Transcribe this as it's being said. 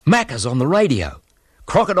Macca's on the radio.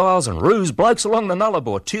 Crocodiles and roos, blokes along the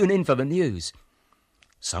Nullarbor tune in for the news.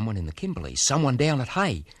 Someone in the Kimberleys, someone down at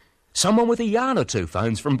Hay, someone with a yarn or two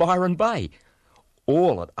phones from Byron Bay.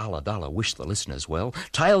 All at Ulladulla wish the listeners well.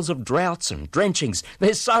 Tales of droughts and drenchings,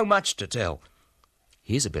 there's so much to tell.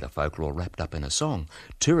 Here's a bit of folklore wrapped up in a song.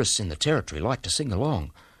 Tourists in the territory like to sing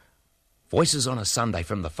along. Voices on a Sunday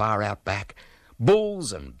from the far outback.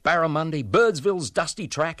 Bulls and barramundi, Birdsville's dusty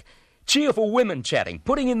track. Cheerful women chatting,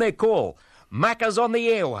 putting in their call. Macca's on the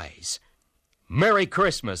airways. Merry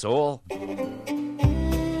Christmas, all.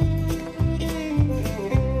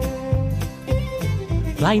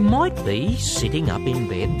 They might be sitting up in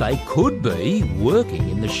bed. They could be working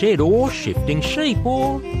in the shed or shifting sheep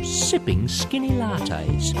or sipping skinny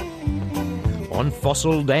lattes. On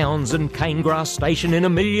Fossil Downs and Canegrass Station in a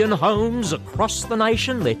million homes across the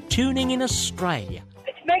nation, they're tuning in Australia.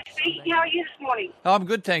 Meg speaking. How are you this morning? Oh, I'm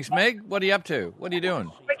good, thanks, Meg. What are you up to? What are you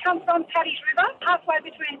doing? We come from Paddy's River, halfway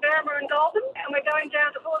between Berrima and Goulburn, and we're going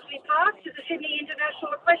down to Horsley Park to the Sydney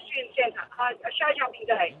International Equestrian Centre, a show jumping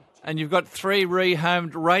day. And you've got 3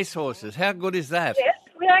 rehomed racehorses. How good is that? Yes,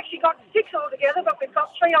 we actually got 6 altogether, but we've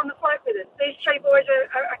got 3 on the float with us. These 3 boys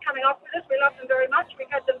are coming off with us. We love them very much.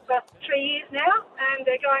 We've had them for 3 years now, and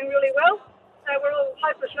they're going really well. So we're all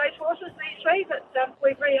hopeless racehorses, these 3, but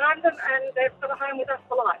we've rehomed them and they've got a home with us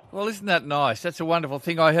for life. Well, isn't that nice? That's a wonderful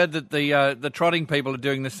thing. I heard that the trotting people are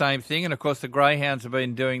doing the same thing, and of course the greyhounds have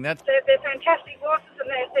been doing that. They're fantastic horses, and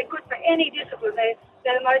they're good for any discipline. They're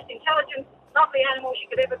the most intelligent, lovely animals you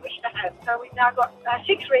could ever wish to have. So we've now got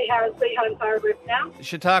 6 rehomed thoroughbreds now.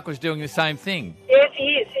 Chautauqua's doing the same thing. Yes,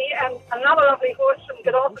 he is. Another lovely horse from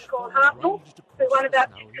Godolphin called Hartnell, who won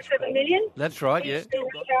about 6 or 7 million. That's right, yeah. He's been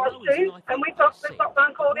too. And we've got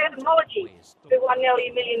one called Etymology, who won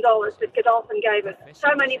nearly $1 million that Godolphin gave us.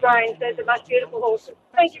 So many brains. They're the most beautiful horses.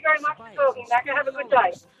 Thank you very much for talking, Macca. Have a good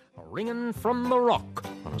day. Ringing from the rock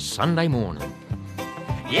on a Sunday morning.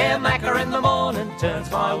 Yeah, Macca in the morning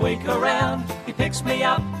turns my week around. He picks me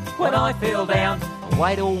up when I feel down.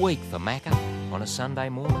 Wait all week for Macca on a Sunday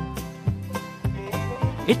morning.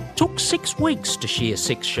 It took 6 weeks to shear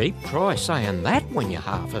 6 sheep. Try saying that when you're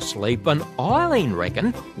half asleep. And Eileen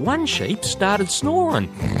reckoned 1 sheep started snoring.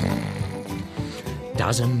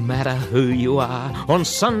 Doesn't matter who you are, on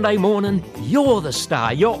Sunday morning, you're the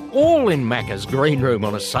star. You're all in Macca's green room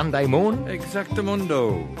on a Sunday morning.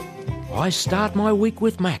 Exactamundo. I start my week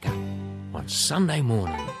with Macca on Sunday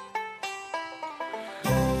morning.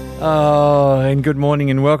 Oh, and good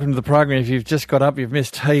morning and welcome to the program. If you've just got up, you've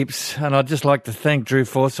missed heaps. And I'd just like to thank Drew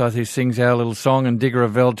Forsyth, who sings our little song, and Digger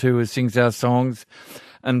Avell too, who sings our songs,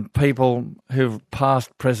 and people who've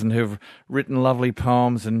past, present, who've written lovely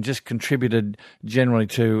poems and just contributed generally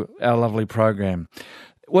to our lovely program.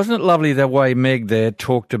 Wasn't it lovely the way Meg there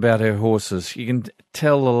talked about her horses? You can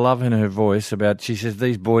tell the love in her voice about, she says,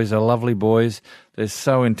 these boys are lovely boys. They're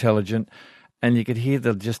so intelligent. And you could hear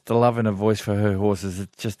the love in her voice for her horses.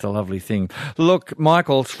 It's just a lovely thing. Look,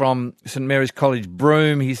 Michael's from St Mary's College,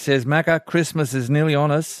 Broome. He says, Macca, Christmas is nearly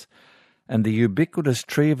on us, and the ubiquitous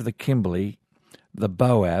tree of the Kimberley, the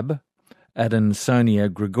Boab, Adansonia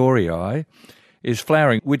gregorii, is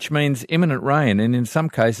flowering, which means imminent rain, and in some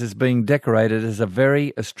cases being decorated as a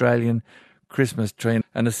very Australian Christmas tree.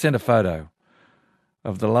 And a centre photo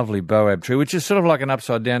of the lovely Boab tree, which is sort of like an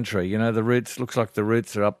upside-down tree. You know, the roots, looks like the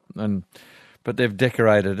roots are up, but they've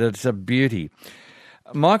decorated it. It's a beauty.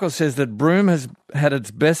 Michael says that Broome has had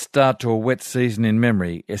its best start to a wet season in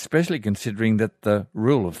memory, especially considering that the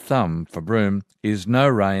rule of thumb for Broome is no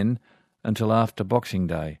rain until after Boxing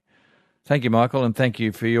Day. Thank you, Michael, and thank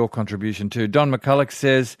you for your contribution too. Don McCulloch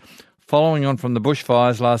says, following on from the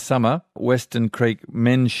bushfires last summer, Western Creek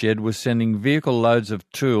Men's Shed was sending vehicle loads of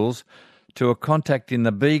tools to a contact in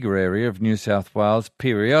the Bega area of New South Wales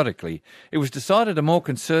periodically. It was decided a more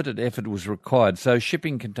concerted effort was required, so a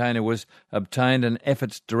shipping container was obtained and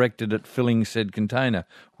efforts directed at filling said container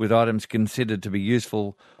with items considered to be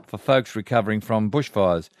useful for folks recovering from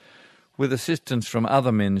bushfires. With assistance from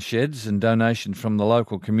other men's sheds and donations from the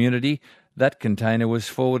local community, that container was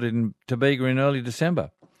forwarded to Bega in early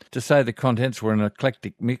December. To say the contents were an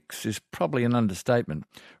eclectic mix is probably an understatement,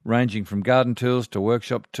 ranging from garden tools to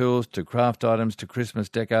workshop tools to craft items to Christmas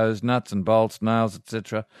decos, nuts and bolts, nails,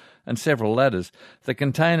 etc., and several ladders. The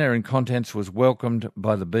container and contents was welcomed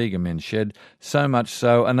by the Bega Men's Shed, so much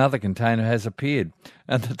so another container has appeared,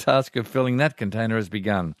 and the task of filling that container has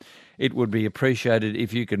begun. It would be appreciated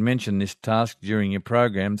if you could mention this task during your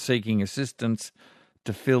program, seeking assistance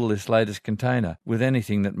to fill this latest container with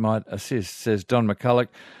anything that might assist, says Don McCulloch,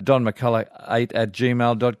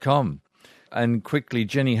 donmcculloch8@gmail.com. And quickly,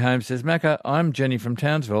 Jenny Holmes says, Macca, I'm Jenny from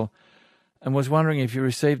Townsville, and was wondering if you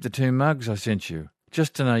received the 2 mugs I sent you,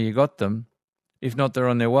 just to know you got them. If not, they're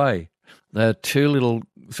on their way. They're 2 little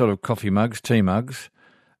sort of coffee mugs, tea mugs,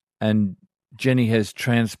 and Jenny has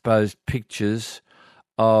transposed pictures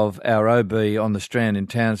of our OB on the Strand in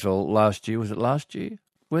Townsville last year. Was it last year?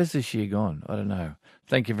 Where's this year gone? I don't know.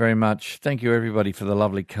 Thank you very much. Thank you, everybody, for the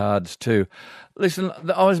lovely cards too. Listen,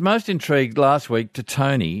 I was most intrigued last week to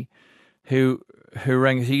Tony, who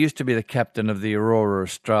rang. He used to be the captain of the Aurora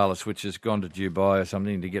Australis, which has gone to Dubai or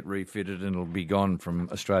something to get refitted, and it'll be gone from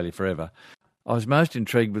Australia forever. I was most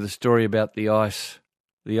intrigued with the story about the ice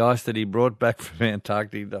that he brought back from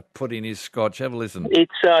Antarctica, put in his scotch. Have a listen.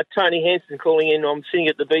 It's Tony Hansen calling in. I'm sitting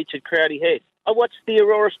at the beach at Crowdy Head. I watched the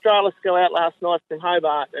Aurora Australis go out last night from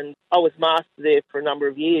Hobart, and I was master there for a number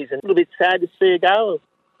of years, and a little bit sad to see it go,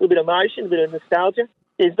 a little bit of emotion, a bit of nostalgia.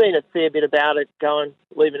 There's been a fair bit about it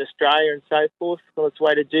leaving Australia and so forth, on its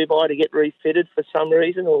way to Dubai to get refitted for some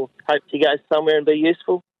reason, or hope to go somewhere and be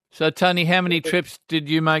useful. So, Tony, how many trips did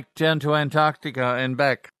you make down to Antarctica and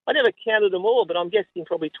back? I never counted them all, but I'm guessing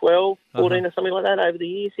probably 12, 14 or something like that over the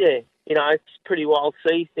years, yeah. You know, it's pretty wild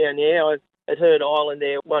seas down there. I had Heard Island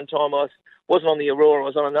there one time. I wasn't on the Aurora, I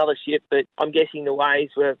was on another ship, but I'm guessing the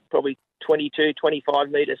waves were probably 22, 25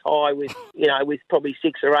 metres high with probably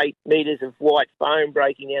 6 or 8 metres of white foam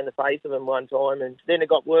breaking down the face of them one time, and then it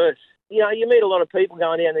got worse. You know, you meet a lot of people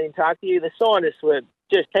going down to Antarctica. The scientists were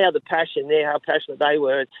just how passionate they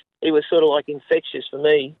were. It was sort of like infectious for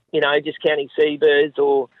me, you know, just counting seabirds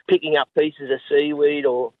or picking up pieces of seaweed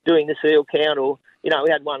or doing the seal count, or, you know,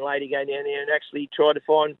 we had one lady go down there and actually try to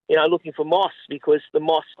find, you know, looking for moss, because the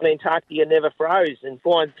moss on Antarctica never froze, and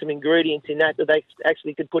find some ingredients in that they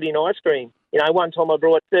actually could put in ice cream. You know, one time I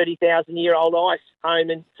brought 30,000-year-old ice home,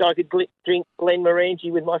 and so I could drink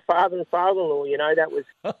Glenmorangie with my father and father-in-law. You know, that was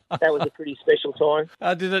a pretty special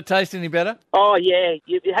time. Did it taste any better? Oh, yeah.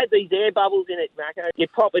 It had these air bubbles in it, Marco. You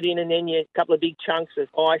pop it in, and then a couple of big chunks of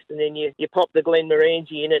ice, and then you pop the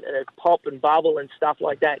Glenmorangie in it, and it pop and bubble and stuff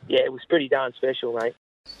like that. Yeah, it was pretty darn special, mate.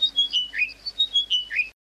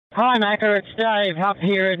 Hi, Macca, it's Dave up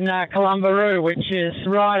here in Columbaroo, which is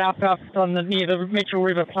right up near the Mitchell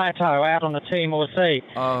River Plateau out on the Timor Sea.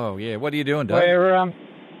 Oh, yeah. What are you doing, Dave? We're,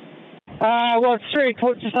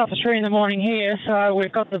 it's just after 3 in the morning here, so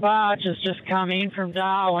we've got the barge has just come in from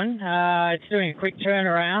Darwin. It's doing a quick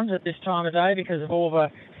turnaround at this time of day because of all the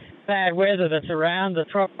bad weather that's around,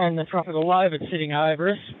 and the tropical low that's sitting over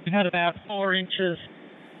us. We've had about 4 inches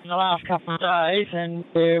in the last couple of days, and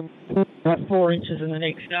we're about 4 inches in the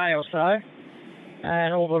next day or so,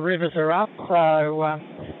 and all the rivers are up, so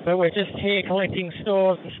but we're just here collecting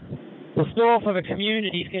stores. The store for the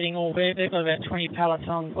community is getting all there. They've got about 20 pallets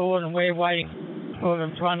on board, and we're waiting for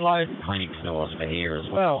them to unload cleaning stores for here as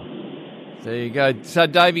well. There you go. So,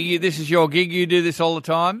 Davey, this is your gig. You do this all the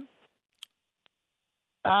time?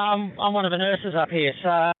 I'm one of the nurses up here,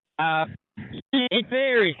 so it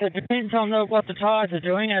varies. It depends on what the tides are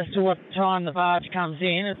doing as to what time the barge comes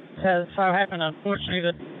in. It has so happened, unfortunately,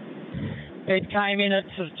 that it came in at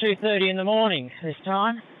sort of 2:30 in the morning this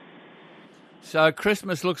time. So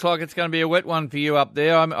Christmas looks like it's going to be a wet one for you up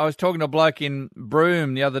there. I was talking to a bloke in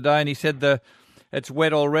Broome the other day, and he said it's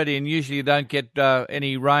wet already, and usually you don't get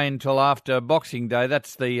any rain till after Boxing Day.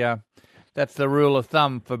 That's the rule of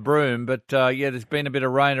thumb for Broome. But there's been a bit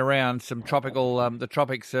of rain around. Some tropical, the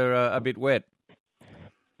tropics are a bit wet.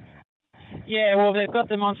 Yeah, well, they've got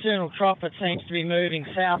the monsoonal trough that seems to be moving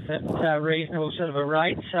south at a reasonable sort of a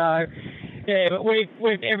rate. So, yeah, but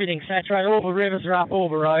we've everything saturated. All the rivers are up, all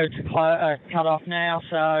the roads are cut off now.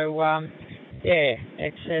 So,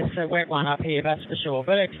 it's a wet one up here, that's for sure.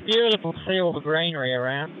 But it's beautiful to see all the greenery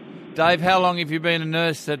around. Dave, how long have you been a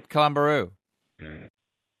nurse at Columbaroo?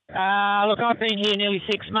 Look, I've been here nearly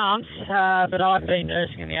 6 months, but I've been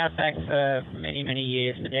nursing in the outback for many, many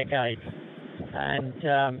years, for decades. And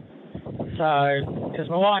because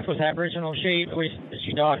my wife was Aboriginal, she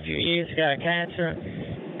died a few years ago of cancer,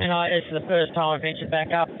 and it's the first time I ventured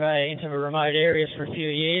back up into the remote areas for a few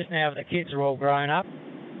years now that the kids are all grown up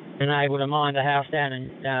and able to mind the house down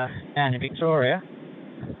in Victoria.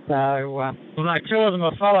 So, although 2 of them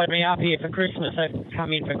have followed me up here for Christmas, they've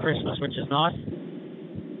come in for Christmas, which is nice.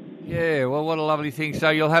 Yeah, well, what a lovely thing. So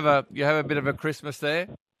you have a bit of a Christmas there?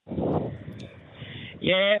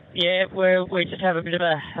 Yeah. We just have a bit of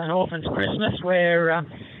an orphan's Christmas where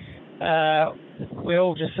we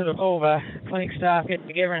all just all the clinic staff get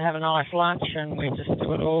together and have a nice lunch, and we just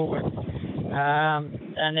do it all.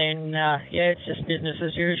 And then, it's just business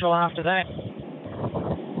as usual after that.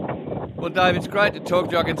 Well, Dave, it's great to talk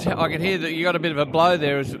to you. I can hear that you got a bit of a blow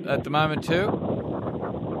there at the moment too.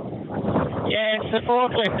 Yes, the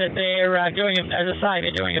forklift that they're doing, as I say,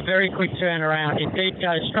 they're doing a very quick turnaround. It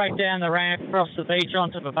goes straight down the ramp, across the beach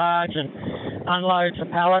onto the barge, and unloads the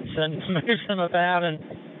pallets and moves them about. And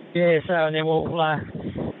and then we'll,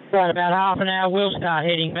 in about half an hour, we'll start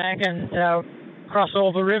heading back and cross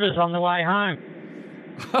all the rivers on the way home.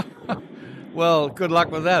 Well, good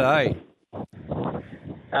luck with that, eh?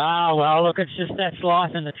 Oh, well, look, that's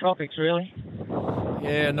life in the tropics, really.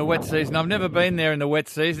 Yeah, in the wet season. I've never been there in the wet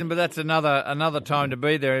season, but that's another time to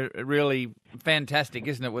be there. Really fantastic,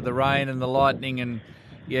 isn't it, with the rain and the lightning and,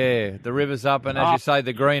 the rivers up and, as you say,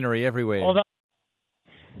 the greenery everywhere.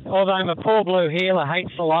 Although my poor blue heeler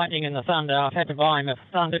hates the lightning and the thunder, I've had to buy him a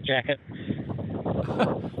thunder jacket.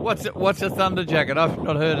 What's a thunder jacket? I've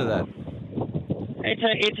not heard of that.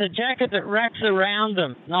 It's a jacket that wraps around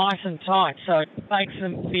them nice and tight, so it makes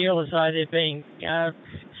them feel as though they're being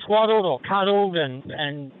swaddled or cuddled,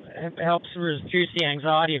 and helps reduce the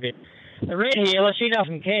anxiety a bit. The red heeler, she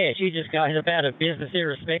doesn't care. She just goes about her business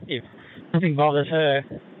irrespective. Nothing bothers her.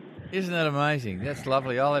 Isn't that amazing? That's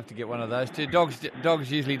lovely. I'll have to get one of those too. Dogs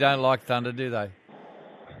usually don't like thunder, do they?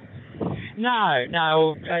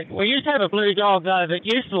 No. We used to have a blue dog, though, that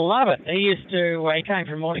used to love it. He came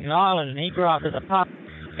from Mornington Island, and he grew up as a pup.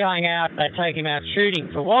 Going out, they take him out shooting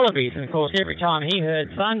for wallabies, and of course, every time he heard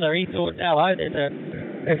thunder, he thought, "Hello,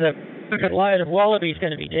 there's a bucket load of wallabies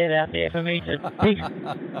going to be dead out there for me to pick."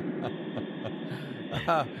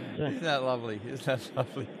 Isn't that lovely?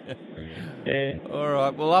 Yeah. All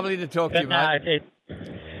right. Well, lovely to talk to you, mate.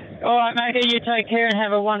 All right, mate. You take care and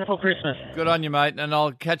have a wonderful Christmas. Good on you, mate. And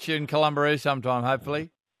I'll catch you in Columbaroo sometime,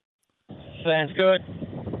 hopefully. Sounds good.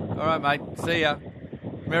 All right, mate. See ya.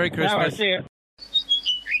 Merry Christmas. No worries, see ya.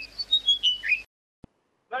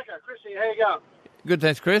 Macca, Chrissy, how you going? Good,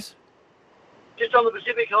 thanks, Chris. Just on the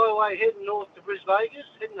Pacific Highway heading north to Brisbane Vegas,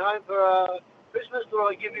 heading home for Christmas.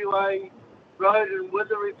 Thought I'd give you a road and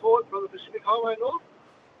weather report from the Pacific Highway north.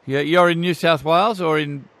 Yeah, you're in New South Wales, or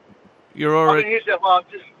you're already... I'm in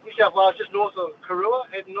New South Wales, just north of Karua,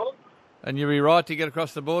 heading north. And you'll be right to get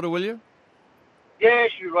across the border, will you? Yeah,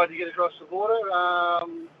 should be right to get across the border.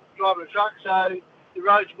 Driving a truck, so the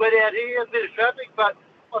road's wet out here, a bit of traffic, but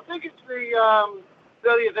I think it's the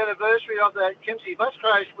 30th anniversary of that Kempsey bus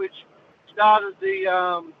crash, which started the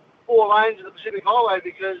 4 lanes of the Pacific Highway,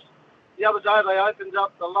 because the other day they opened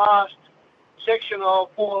up the last section of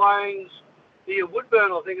 4 lanes near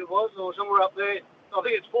Woodburn, I think it was, or somewhere up there. I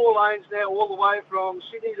think it's 4 lanes now all the way from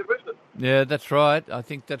Sydney to Brisbane. Yeah, that's right. I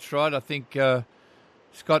think that's right. I think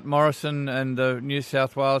Scott Morrison and the New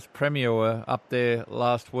South Wales Premier were up there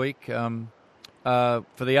last week for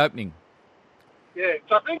the opening. Yeah,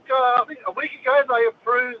 so I think a week ago they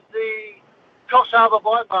approved the Coffs Harbour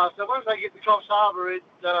bypass. So once they get to Coffs Harbour, it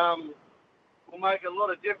will make a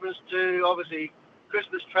lot of difference to, obviously,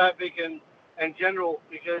 Christmas traffic and general,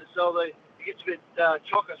 because it gets a bit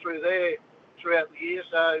chocker through there throughout the year.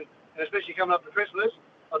 So, and especially coming up to Christmas,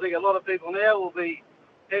 I think a lot of people now will be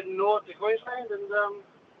heading north to Queensland, and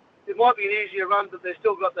it might be an easier run, but they've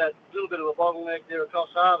still got that little bit of a bottleneck there at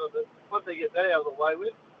Coffs Harbour. But once they get that out of the way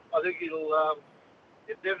with, I think it'll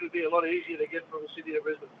definitely be a lot easier to get from Sydney to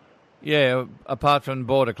Brisbane. Yeah, apart from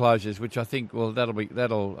border closures, which I think, well,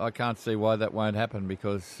 I can't see why that won't happen,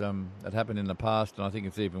 because it happened in the past, and I think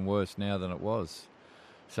it's even worse now than it was.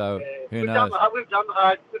 So who knows? We've done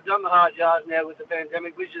the hard yards now with the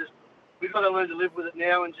pandemic. We've got to learn to live with it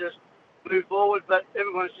now and just move forward. But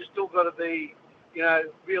everyone's just still got to be,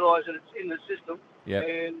 realise that it's in the system. Yeah.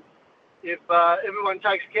 And if everyone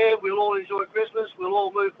takes care, we'll all enjoy Christmas. We'll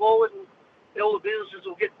all move forward, and all the businesses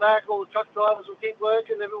will get back. All the truck drivers will keep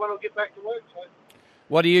working. Everyone will get back to work. So.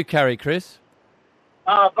 What do you carry, Chris?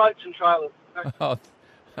 Boats and trailers. Oh,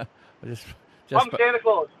 I'm Santa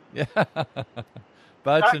Claus. Yeah.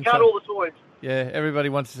 Boats and cut all the toys. Yeah, everybody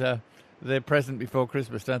wants their present before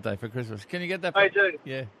Christmas, don't they? For Christmas, can you get that? They do.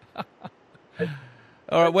 Yeah.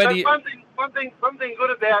 All right. Where do you? One thing good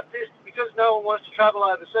about this, because no one wants to travel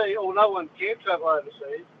overseas, or no one can travel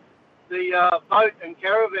overseas, the boat and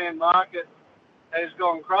caravan market has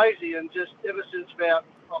gone crazy, and just ever since about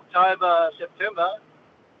October, September,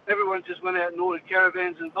 everyone just went out and ordered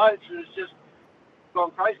caravans and boats, and it's just gone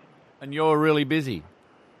crazy. And you're really busy.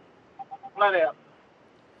 Flat out.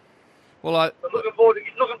 Well, but looking forward to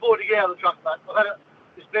get out of the truck, but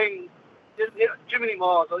it's been too many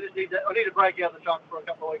miles. I need to break out of the truck for a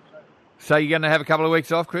couple of weeks. So you're going to have a couple of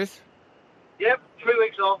weeks off, Chris? Yep, 3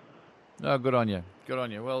 weeks off. Oh, good on you. Good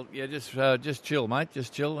on you. Well, yeah, just chill, mate.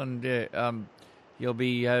 Just chill, and you'll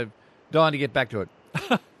be dying to get back to it.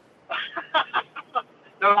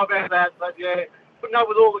 Don't know about that, but yeah, putting up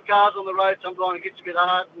with all the cars on the road sometimes it gets a bit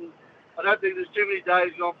hard, and I don't think there's too many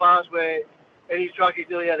days gone past where and his truck is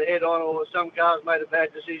nearly had a head-on, or some cars made a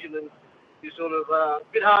bad decision, and it's sort of a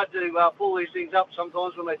bit hard to pull these things up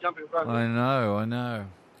sometimes when they jump in front of you. I know.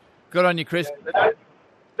 Good on you, Chris. Yeah,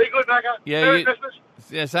 be good, Macca. Yeah, Merry Christmas.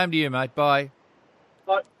 Yeah, same to you, mate. Bye.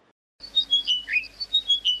 Bye.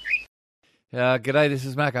 G'day, this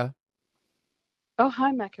is Macca. Oh,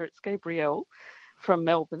 hi, Macca. It's Gabrielle from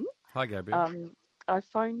Melbourne. Hi, Gabrielle. I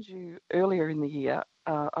phoned you earlier in the year.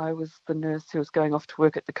 I was the nurse who was going off to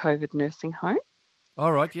work at the COVID nursing home.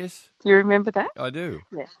 All right, yes. Do you remember that? I do.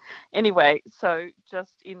 Yeah. Anyway, so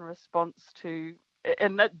just in response to,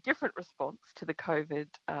 and a different response to the COVID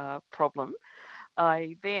problem,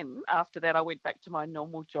 after that, I went back to my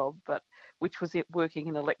normal job, which was working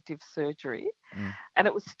in elective surgery, and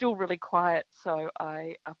it was still really quiet. So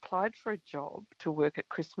I applied for a job to work at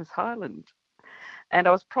Christmas Island, and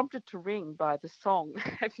I was prompted to ring by the song,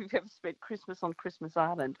 Have You Ever Spent Christmas on Christmas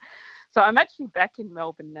Island? So I'm actually back in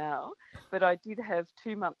Melbourne now, but I did have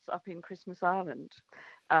 2 months up in Christmas Island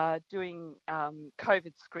doing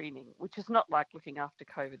COVID screening, which is not like looking after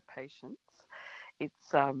COVID patients.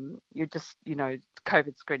 It's you're just,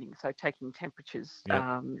 COVID screening, so taking temperatures.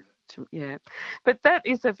 Yep. But that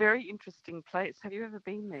is a very interesting place. Have you ever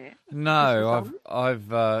been there? No,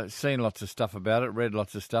 I've seen lots of stuff about it, read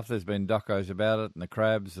lots of stuff. There's been docos about it and the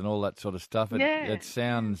crabs and all that sort of stuff. It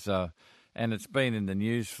sounds, and it's been in the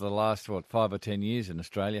news for the last, 5 or 10 years in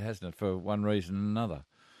Australia, hasn't it, for one reason or another?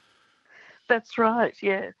 That's right,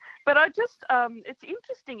 yeah. But I just, it's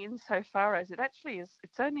interesting insofar as it actually is,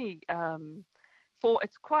 it's only...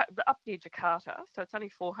 it's quite up near Jakarta, so it's only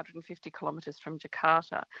 450 kilometres from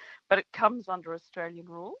Jakarta, but it comes under Australian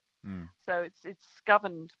rule. So it's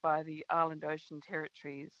governed by the Island Ocean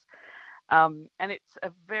Territories, and it's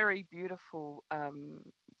a very beautiful,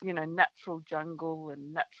 natural jungle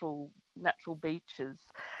and natural beaches.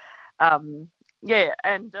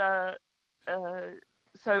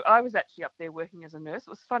 So I was actually up there working as a nurse.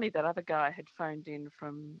 It was funny, that other guy had phoned in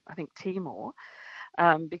from, I think, Timor.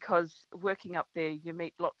 Because working up there, you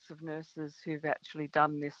meet lots of nurses who've actually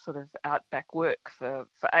done this sort of outback work for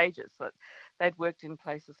ages. So they'd worked in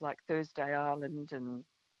places like Thursday Island and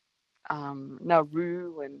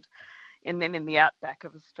Nauru and then in the outback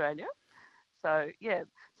of Australia. So, yeah.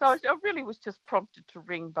 So I really was just prompted to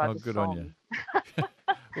ring by the good song. On you.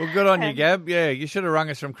 Well, good on you, Gab. Yeah, you should have rung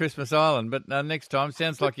us from Christmas Island, but next time,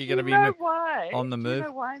 sounds like you're going to be on the move.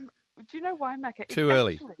 Do you know why, Macca? Too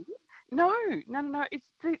early. No.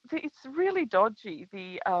 It's really dodgy.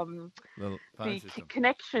 The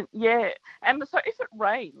connection, yeah. And so if it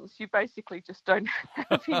rains, you basically just don't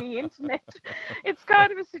have any internet. It's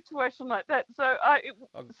kind of a situation like that. So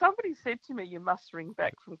somebody said to me, you must ring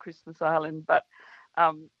back from Christmas Island, but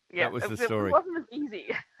that was the story. It wasn't as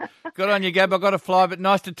easy. Good on you, Gab. I've got to fly, but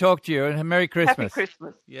nice to talk to you, and Merry Christmas. Happy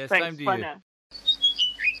Christmas. Yeah, thanks. Same to Bye you. Now.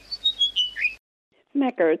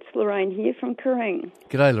 Macca, it's Lorraine here from Kerrang.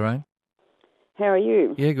 G'day, Lorraine. How are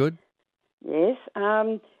you? Yeah, good. Yes.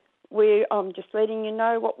 I'm just letting you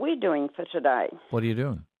know what we're doing for today. What are you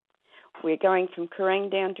doing? We're going from Kerrang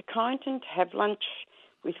down to Kyneton to have lunch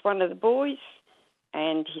with one of the boys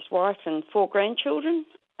and his wife and 4 grandchildren.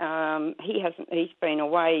 He's been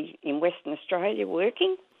away in Western Australia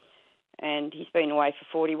working, and he's been away for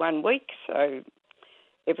 41 weeks, so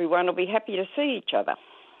everyone will be happy to see each other.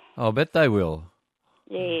 I'll bet they will.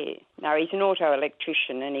 Yeah. No, he's an auto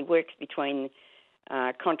electrician, and he works between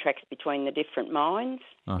contracts between the different mines.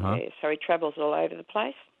 Uh-huh. Yeah, so he travels all over the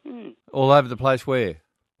place. All over the place where?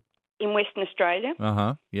 In Western Australia.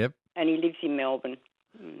 Uh-huh, yep. And he lives in Melbourne.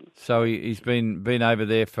 So he's been over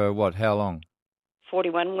there for what, how long?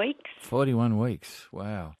 41 weeks. 41 weeks,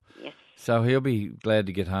 wow. Yes. So he'll be glad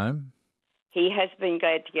to get home? He has been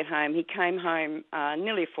glad to get home. He came home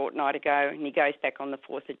nearly a fortnight ago, and he goes back on the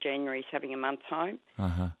 4th of January. He's having a month home.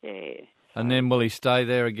 Uh-huh. Yeah. And then will he stay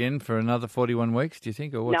there again for another 41 weeks, do you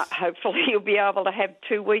think? Or what's... No, hopefully he'll be able to have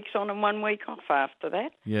 2 weeks on and 1 week off after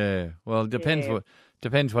that. Yeah. Well, it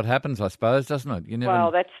depends what happens, I suppose, doesn't it? You never...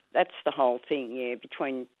 Well, that's the whole thing, yeah,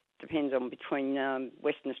 depends on between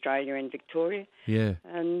Western Australia and Victoria. Yeah.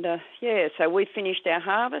 And, so we finished our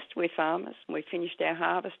harvest. We're farmers. We finished our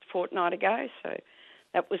harvest a fortnight ago, so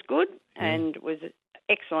that was good, and it was an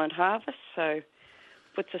excellent harvest, so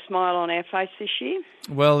puts a smile on our face this year.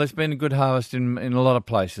 Well, there's been a good harvest in a lot of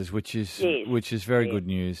places, which is very good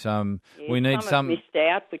news. We need some have missed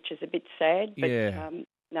out, which is a bit sad, but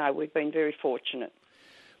no, we've been very fortunate.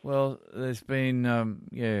 Well, there's been,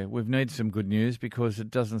 we've needed some good news because it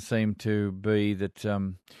doesn't seem to be that,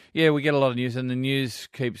 we get a lot of news and the news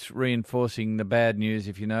keeps reinforcing the bad news,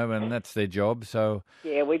 if you know, and that's their job. So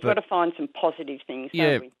yeah, we've got to find some positive things.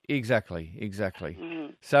 Don't we? Exactly.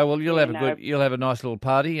 So, well, you'll have a nice little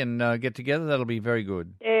party and get together. That'll be very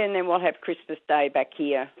good. Yeah, and then we'll have Christmas Day back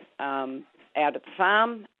here out at the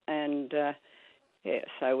farm, and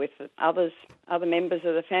so with other members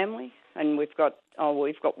of the family. And we've got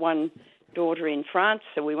one daughter in France,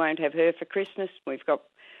 so we won't have her for Christmas. We've got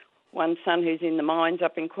one son who's in the mines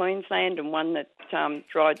up in Queensland, and one that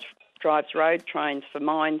drives road trains for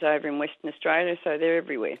mines over in Western Australia. So they're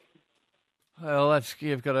everywhere. Well,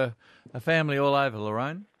 you've got a family all over,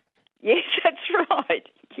 Lorraine. Yes, that's right.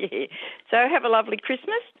 Yeah. So have a lovely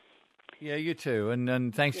Christmas. Yeah, you too.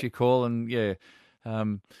 And thanks for your call. And you're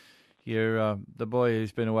the boy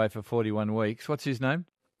who's been away for 41 weeks. What's his name?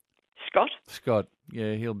 Scott.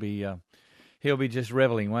 Yeah, he'll be just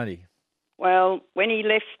revelling, won't he? Well, when he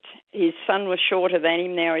left, his son was shorter than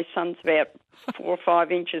him. Now his son's about 4 or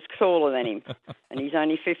 5 inches taller than him, and he's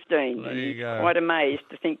only 15. There you go. Quite amazed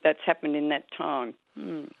to think that's happened in that time.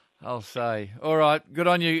 I'll say. All right, good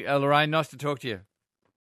on you, Lorraine. Nice to talk to you.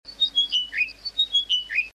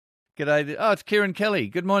 G'day. Oh, it's Kieran Kelly.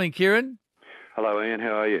 Good morning, Kieran. Hello, Ian.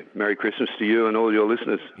 How are you? Merry Christmas to you and all your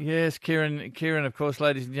listeners. Yes, Kieran, of course,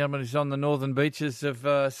 ladies and gentlemen, is on the northern beaches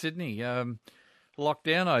of Sydney. Locked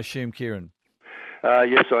down, I assume, Kieran?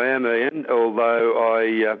 Yes, I am, Ian, although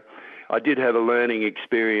I did have a learning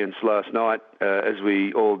experience last night. As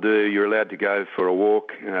we all do, you're allowed to go for a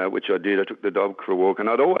walk, which I did. I took the dog for a walk, and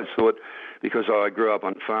I'd always thought, because I grew up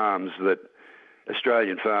on farms, that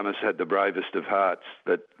Australian farmers had the bravest of hearts,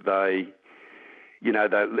 that they...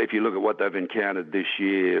 if you look at what they've encountered this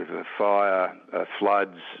year, fire,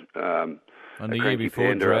 floods, and the year before,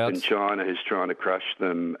 panda up in China who's trying to crush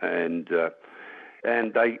them, and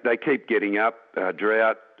they keep getting up.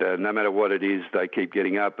 Drought, no matter what it is, they keep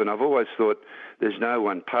getting up. And I've always thought there's no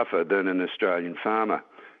one tougher than an Australian farmer.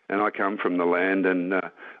 And I come from the land, and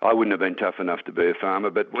I wouldn't have been tough enough to be a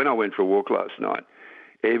farmer. But when I went for a walk last night,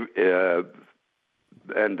 and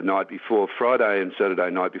the night before, Friday and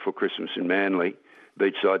Saturday night before Christmas in Manly,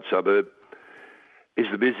 beachside suburb, is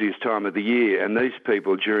the busiest time of the year, and these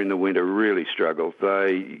people during the winter really struggle.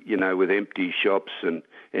 They, with empty shops and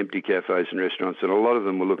empty cafes and restaurants, and a lot of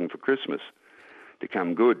them were looking for Christmas to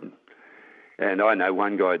come good. And I know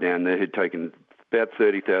one guy down there who'd taken about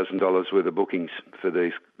 $30,000 worth of bookings for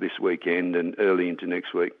this weekend and early into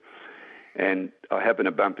next week. And I happened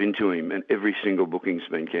to bump into him, and every single booking's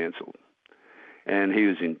been cancelled. And he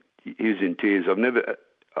was in tears.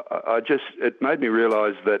 It made me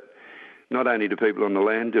realise that not only do people on the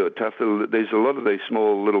land do it tough, there's a lot of these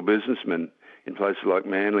small little businessmen in places like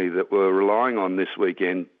Manly that were relying on this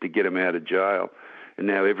weekend to get them out of jail. And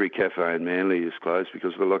now every cafe in Manly is closed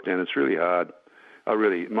because of the lockdown. It's really hard.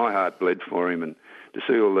 My heart bled for him. And to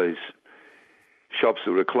see all these shops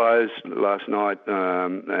that were closed last night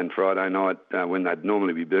and Friday night when they'd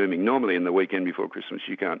normally be booming. Normally in the weekend before Christmas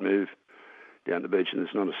you can't move down the beach and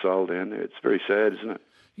there's not a soul down there. It's very sad, isn't it?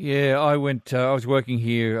 Yeah, I was working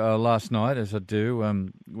here last night, as I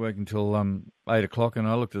do, working till 8 o'clock, and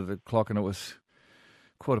I looked at the clock and it was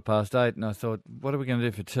 8:15, and I thought, what are we going to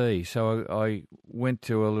do for tea? So I went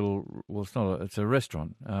to it's a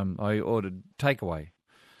restaurant. I ordered takeaway,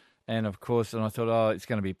 and of course, and I thought, it's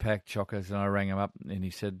going to be packed chockers, and I rang him up, and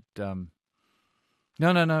he said,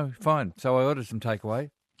 no, fine. So I ordered some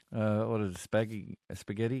takeaway, ordered a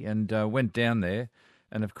spaghetti, and went down there,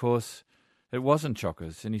 and of course, it wasn't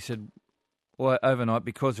chockers, and he said, well, overnight,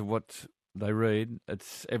 because of what they read,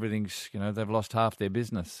 everything's, they've lost half their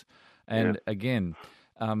business. And again,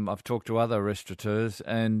 I've talked to other restaurateurs,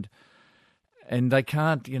 and they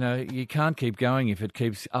can't, you can't keep going if it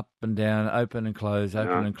keeps up and down, open and close,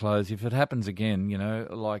 open and close. If it happens again,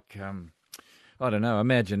 I don't know,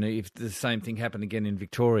 imagine if the same thing happened again in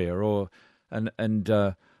Victoria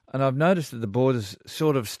and I've noticed that the border's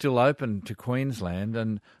sort of still open to Queensland,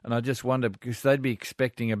 and I just wonder, because they'd be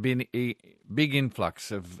expecting a big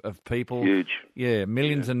influx of people. Huge. Yeah,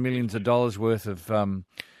 millions and millions of dollars worth of,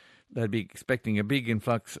 they'd be expecting a big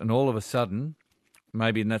influx, and all of a sudden,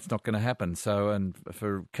 maybe that's not going to happen. So, and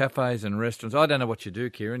for cafes and restaurants, I don't know what you do,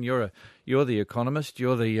 Kieran. You're the economist.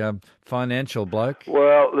 You're the financial bloke.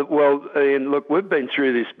 Well, Ian, look, we've been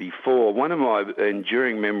through this before. One of my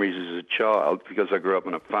enduring memories as a child, because I grew up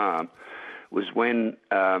on a farm, was when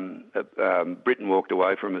Britain walked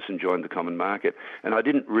away from us and joined the common market. And I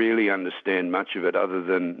didn't really understand much of it other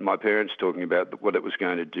than my parents talking about what it was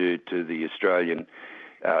going to do to the Australian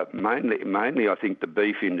Mainly, I think the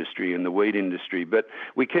beef industry and the wheat industry, but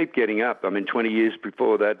we keep getting up. I mean, 20 years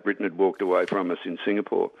before that, Britain had walked away from us in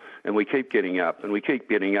Singapore, and we keep getting up, and we keep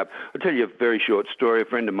getting up. I'll tell you a very short story. A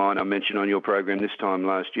friend of mine I mentioned on your program this time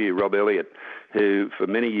last year, Rob Elliott, who for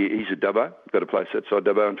many years, he's a Dubbo, got a place outside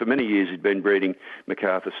Dubbo, and for many years he'd been breeding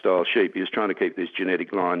MacArthur-style sheep. He was trying to keep this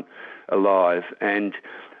genetic line alive, and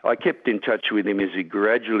I kept in touch with him as he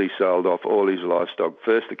gradually sold off all his livestock.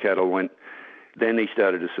 First the cattle went, then he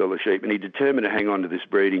started to sell the sheep, and he determined to hang on to this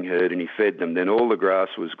breeding herd, and he fed them. Then all the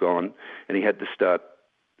grass was gone, and he had to start...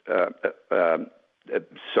 all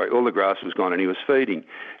the grass was gone, and he was feeding.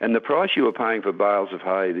 And the price you were paying for bales of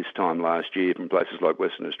hay this time last year from places like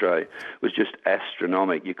Western Australia was just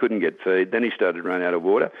astronomical. You couldn't get feed. Then he started to run out of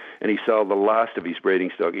water, and he sold the last of his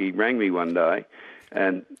breeding stock. He rang me one day,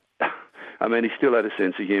 and... I mean, he still had a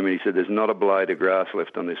sense of humour. He said, there's not a blade of grass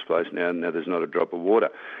left on this place now. Now there's not a drop of water.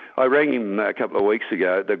 I rang him a couple of weeks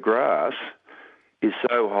ago. The grass is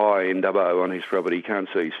so high in Dubbo on his property, he can't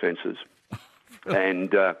see his fences. and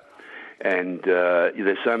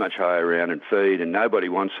there's so much hay around and feed, and nobody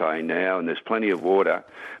wants hay now, and there's plenty of water,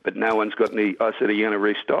 but no one's got any... I said, are you going to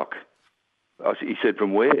restock? He said,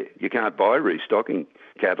 from where? You can't buy restocking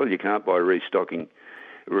cattle. You can't buy restocking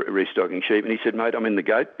sheep. And he said, mate, I'm in the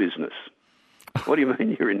goat business. What do you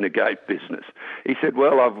mean you're in the goat business? He said,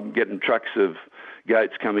 well, I'm getting trucks of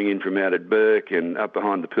goats coming in from out at Burke and up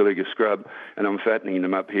behind the Pilliga Scrub, and I'm fattening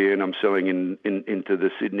them up here, and I'm selling into the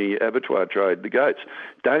Sydney abattoir trade, the goats.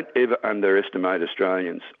 Don't ever underestimate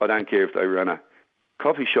Australians. I don't care if they run a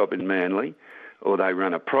coffee shop in Manly or they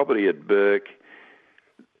run a property at Burke.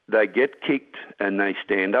 They get kicked and they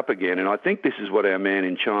stand up again. And I think this is what our man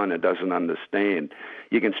in China doesn't understand.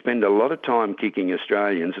 You can spend a lot of time kicking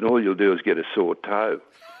Australians and all you'll do is get a sore toe.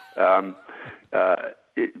 I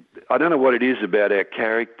don't know what it is about our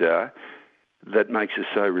character that makes us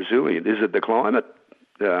so resilient. Is it the climate?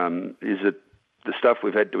 Is it the stuff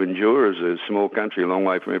we've had to endure as a small country a long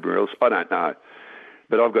way from everywhere else? I don't know.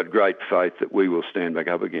 But I've got great faith that we will stand back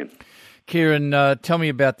up again. Kieran, tell me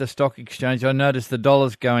about the stock exchange. I noticed the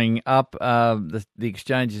dollar's going up, the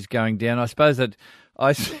exchange is going down. I suppose that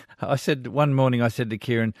I said one morning, I said to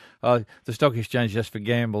Kieran, the stock exchange is just for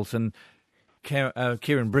gambles, and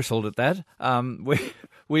Kieran bristled at that.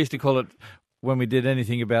 We used to call it, when we did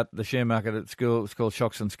anything about the share market at school, it's called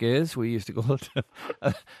Shocks and Scares, we used to call it.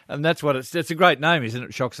 And that's what it's a great name, isn't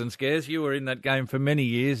it, Shocks and Scares? You were in that game for many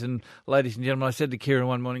years, and ladies and gentlemen, I said to Kieran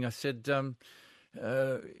one morning, I said...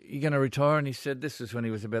 you're going to retire? And he said, this is when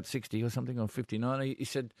he was about 60 or something, or 59. He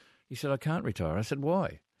said, I can't retire. I said,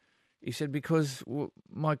 why? He said, because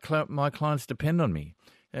my clients depend on me.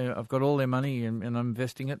 I've got all their money and I'm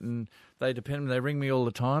investing it, and they depend. They ring me all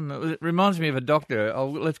the time. It reminds me of a doctor.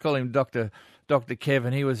 Let's call him Dr. Kev,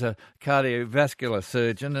 and he was a cardiovascular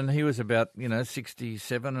surgeon, and he was about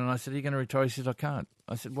 67. And I said, are you going to retire? He said, I can't.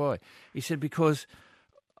 I said, why? He said, because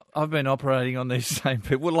I've been operating on these same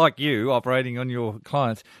people, like you, operating on your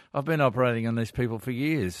clients. I've been operating on these people for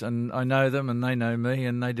years, and I know them, and they know me,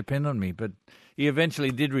 and they depend on me. But he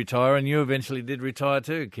eventually did retire, and you eventually did retire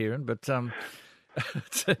too, Kieran. But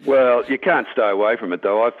well, you can't stay away from it,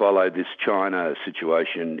 though. I follow this China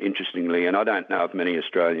situation, interestingly, and I don't know if many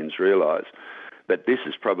Australians realise, but this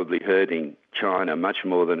is probably hurting China much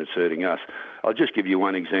more than it's hurting us. I'll just give you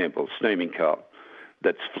one example, steaming coal.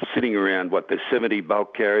 That's sitting around, there's 70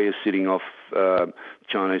 bulk carriers sitting off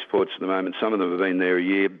Chinese ports at the moment. Some of them have been there a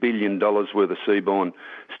year. $1 billion worth of seaborne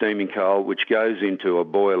steaming coal, which goes into a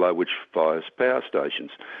boiler which fires power stations.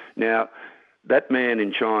 Now, that man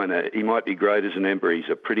in China, he might be great as an emperor. He's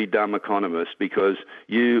a pretty dumb economist, because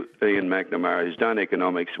you, Ian McNamara, who's done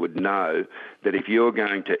economics, would know that if you're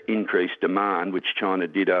going to increase demand, which China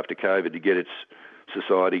did after COVID to get its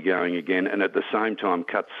society going again, and at the same time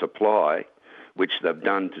cut supply, which they've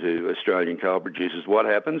done to Australian coal producers, what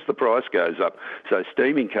happens? The price goes up. So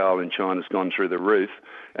steaming coal in China's gone through the roof,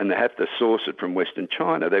 and they have to source it from Western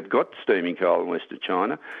China. They've got steaming coal in Western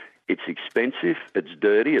China. It's expensive, it's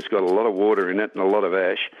dirty, it's got a lot of water in it and a lot of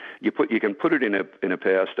ash. You can put it in a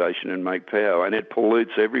power station and make power, and it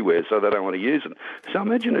pollutes everywhere, so they don't want to use it. So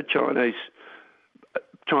imagine a Chinese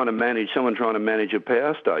someone trying to manage a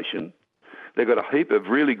power station. They've got a heap of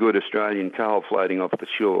really good Australian coal floating off the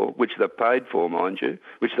shore, which they've paid for, mind you,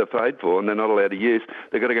 and they're not allowed to use.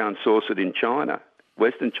 They've got to go and source it in China,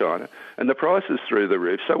 Western China, and the price is through the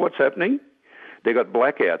roof. So what's happening? They've got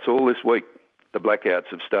blackouts all this week. The blackouts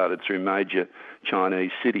have started through major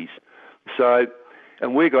Chinese cities. So,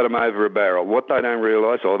 and we got them over a barrel. What they don't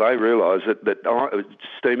realise, or they realise that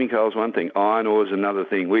steaming coal is one thing, iron ore is another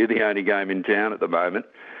thing. We're the only game in town at the moment.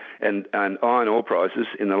 And iron ore prices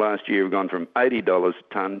in the last year have gone from $80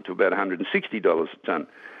 a tonne to about $160 a tonne,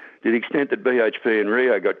 to the extent that BHP and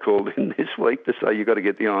Rio got called in this week to say you've got to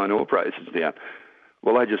get the iron ore prices down.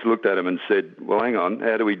 Well, I just looked at them and said, well, hang on,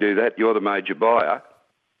 how do we do that? You're the major buyer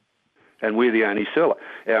and we're the only seller.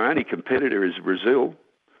 Our only competitor is Brazil,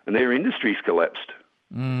 and their industry's collapsed.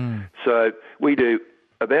 So we do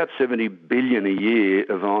about 70 billion a year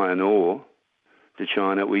of iron ore to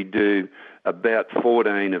China. We do about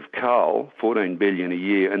 14 of coal, 14 billion a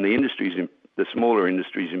year, and the smaller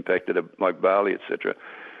industries impacted, like barley, etc.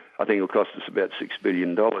 I think it'll cost us about $6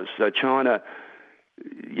 billion. So China,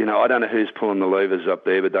 I don't know who's pulling the levers up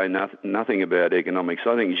there, but they know nothing about economics.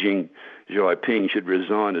 I think Xi Jinping should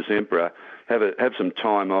resign as emperor, have some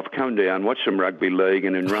time off, come down, watch some rugby league,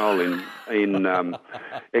 and enrol in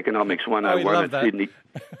Economics 101 at Sydney.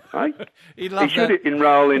 Hey? He should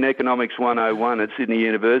enrol in Economics 101 at Sydney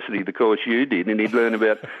University, the course you did, and he'd learn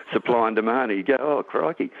about supply and demand. He'd go, oh,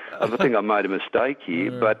 crikey, I think I made a mistake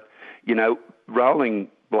here. But, rolling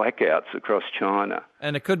blackouts across China.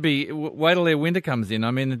 And it could be, wait till their winter comes in.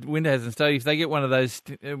 I mean, the winter hasn't started. If they get one of those,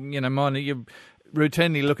 minor, you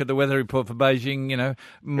routinely look at the weather report for Beijing,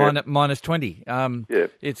 minus 20.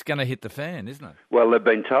 It's going to hit the fan, isn't it? Well, they've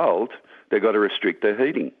been told they've got to restrict their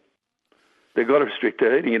heating. They've got to restrict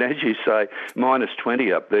their heating. And as you say, minus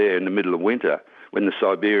 20 up there in the middle of winter, when the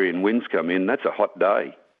Siberian winds come in, that's a hot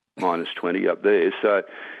day, minus 20 up there. So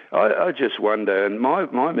I just wonder, and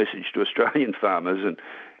my message to Australian farmers and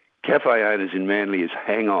cafe owners in Manly is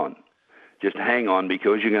hang on. Just hang on,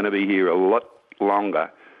 because you're going to be here a lot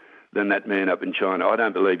longer than that man up in China. I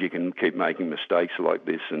don't believe you can keep making mistakes like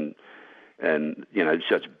this and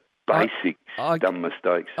such basic, dumb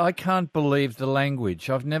mistakes. I can't believe the language.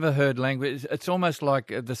 I've never heard language. It's almost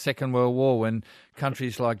like the Second World War when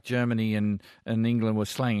countries like Germany and England were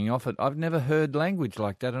slanging off it. I've never heard language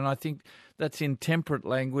like that, and I think that's intemperate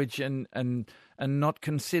language and not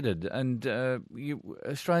considered. And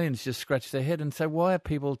Australians just scratch their head and say, why are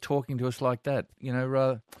people talking to us like that?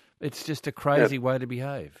 It's just a crazy way to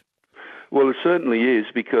behave. Well, it certainly is,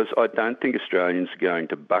 because I don't think Australians are going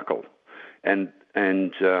to buckle. And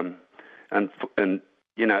Australia,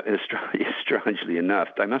 strangely enough,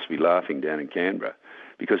 they must be laughing down in Canberra,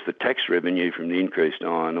 because the tax revenue from the increased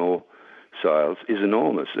iron ore sales is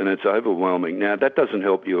enormous, and it's overwhelming. Now, that doesn't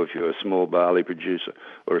help you if you're a small barley producer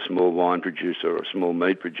or a small wine producer or a small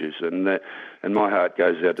meat producer, and my heart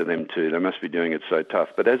goes out to them too. They must be doing it so tough.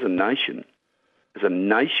 But as a nation,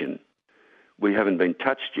 we haven't been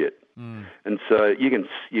touched yet. And so you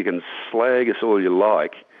can slag us all you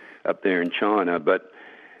like up there in China, but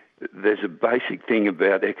there's a basic thing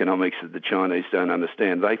about economics that the Chinese don't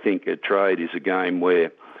understand. They think a trade is a game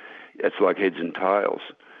where it's like heads and tails,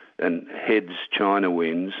 and heads China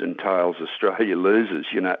wins and tails Australia loses,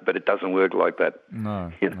 but it doesn't work like that.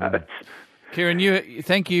 No. Kieran,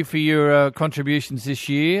 thank you for your contributions this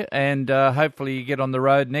year, and hopefully you get on the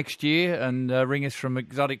road next year and ring us from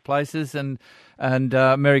exotic places, and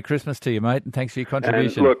Merry Christmas to you, mate, and thanks for your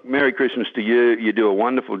contribution. And look, Merry Christmas to you. You do a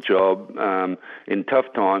wonderful job. In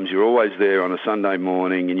tough times, you're always there on a Sunday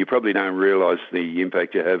morning, and you probably don't realise the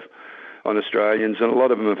impact you have on Australians, and a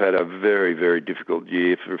lot of them have had a very, very difficult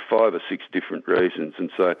year for 5 or 6 different reasons.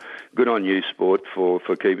 And so good on you, Sport, for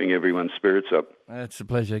keeping everyone's spirits up. It's a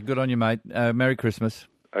pleasure. Good on you, mate. Merry Christmas.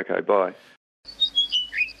 Okay, bye.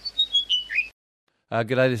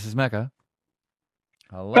 G'day, this is Macca.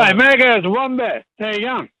 Hello. Hey, Macca, it's Wombat. How you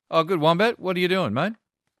going? Oh, good, Wombat. What are you doing, mate?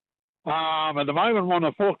 At the moment, I'm on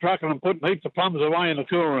a fork truck and I'm putting heaps of plums away in the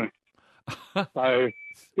cool room. So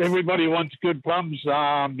everybody wants good plums.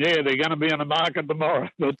 They're going to be on the market tomorrow.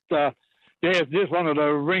 But, just wanted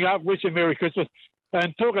to ring up, wish you Merry Christmas.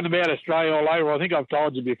 And talking about Australia all over, I think I've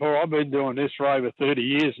told you before, I've been doing this for over 30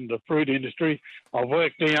 years in the fruit industry. I've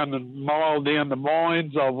worked down the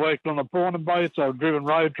mines. I've worked on the prawner boats. I've driven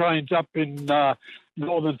road trains up in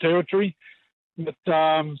Northern Territory. But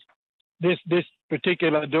this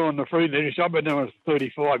particular doing the fruit industry, I've been doing it for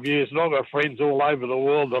 35 years, and I've got friends all over the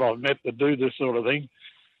world that I've met that do this sort of thing.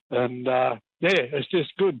 And, it's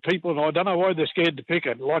just good people, and I don't know why they're scared to pick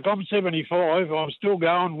it. Like, I'm 75, I'm still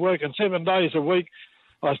going, working 7 days a week.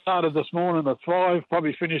 I started this morning at 5,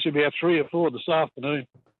 probably finish about 3 or 4 this afternoon.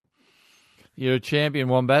 You're a champion,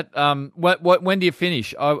 Wombat. When do you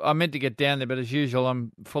finish? I meant to get down there, but as usual,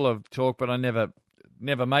 I'm full of talk, but I never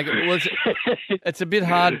make it. It's a bit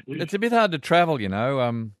hard. It's a bit hard to travel,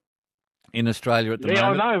 in Australia at the moment.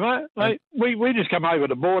 Yeah, I know, mate. We just come over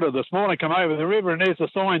the border this morning, come over the river, and there's a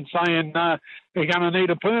sign saying you're going to need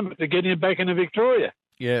a permit to get in back into Victoria.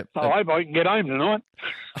 Yeah. So I hope I can get home tonight.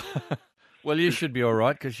 Well, you should be all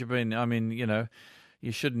right, because you've been,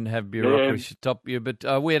 you shouldn't have bureaucracy stop you. But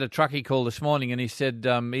we had a truckie call this morning, and he said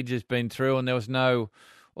he'd just been through, and there was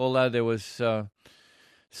although there was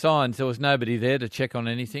signs, there was nobody there to check on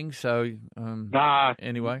anything. So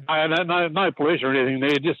anyway, no police or anything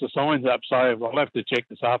there, just the signs up. So I'll have to check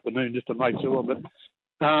this afternoon just to make sure. But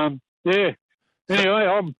anyway,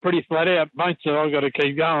 I'm pretty flat out, mate, so I've got to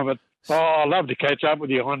keep going. But I'd love to catch up with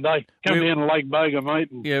you one day. Come down to Lake Boga, mate.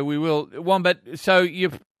 Yeah, we will. Wombat, so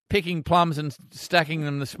you're picking plums and stacking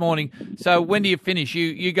them this morning. So when do you finish?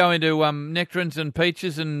 You go into nectarines and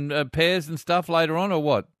peaches and pears and stuff later on, or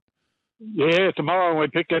what? Yeah, tomorrow we're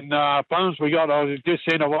picking plums. I was just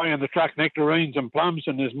sent away in the truck nectarines and plums,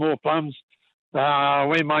 and there's more plums.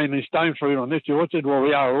 We're mainly stone fruit on this orchard. Well,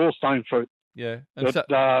 we are all stone fruit. Yeah.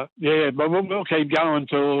 But we'll keep going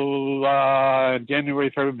till January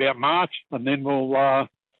through about March, and then we'll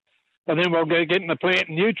get in the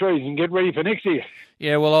planting new trees and get ready for next year.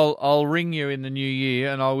 Yeah, well, I'll ring you in the new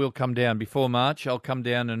year, and I will come down before March. I'll come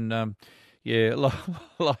down and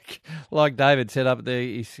like David said up there,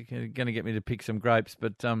 he's going to get me to pick some grapes.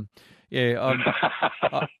 But I'll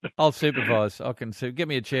supervise. Get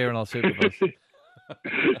me a chair and I'll supervise.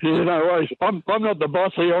 Yeah, no worries. I'm not the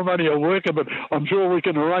boss here. I'm only a worker, but I'm sure we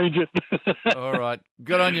can arrange it. All right.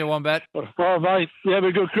 Good on you, Wombat. Well, mate, you have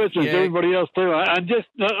a good Christmas. Yeah. Everybody else too. And just,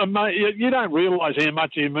 mate, you don't realise how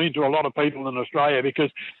much you mean to a lot of people in Australia because,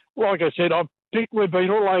 like I said, we've been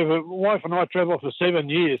all over. My wife and I travelled for 7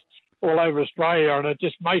 years all over Australia, and it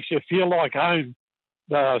just makes you feel like home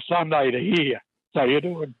Sunday to here. So you're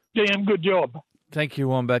doing a damn good job. Thank you,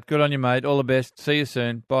 Wombat. Good on you, mate. All the best. See you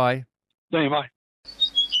soon. Bye. See you, mate.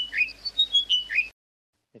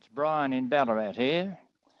 It's Brian in Ballarat here.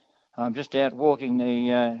 I'm just out walking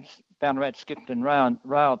the Ballarat Skipton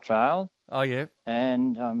Rail Trail. Oh, yeah.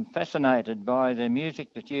 And I'm fascinated by the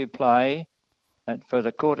music that you play for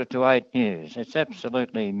the 7:45 news. It's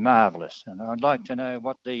absolutely marvellous. And I'd like to know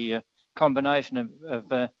what the combination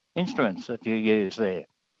of instruments that you use there.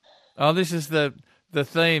 Oh, this is the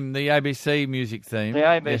theme, the ABC music theme. The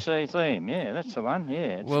ABC theme, yeah, that's the one.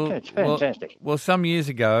 Yeah, it's fantastic. Well, some years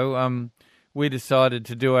ago, we decided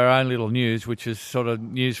to do our own little news, which is sort of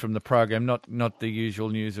news from the program, not the usual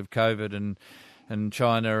news of COVID and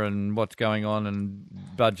China and what's going on and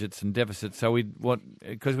budgets and deficits. So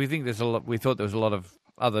because we think we thought there was a lot of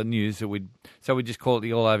other news so we just call it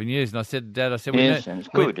the all over news. And I said, Dad, and it's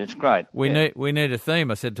good, it's great. We need a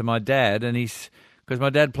theme. I said to my dad, and because my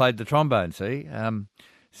dad played the trombone, see.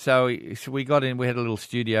 So we got in. We had a little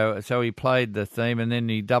studio. So he played the theme, and then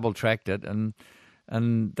he double tracked it, and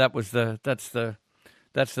that's the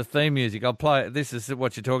theme music. I'll play it. This is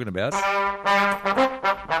what you're talking about.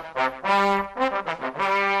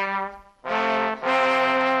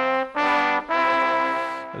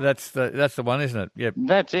 That's the one, isn't it? Yep.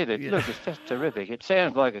 That's it. Look, it's just terrific. It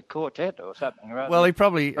sounds like a quartet or something, right? Well, he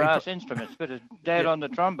probably brass instruments, but his dad on the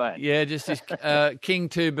trombone. Yeah, just his King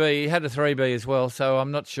 2B. He had a 3B as well, so I'm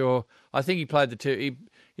not sure. I think he played the 2.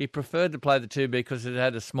 He preferred to play the 2B because it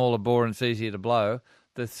had a smaller bore and it's easier to blow.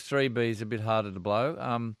 The 3B is a bit harder to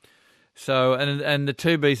blow. So and the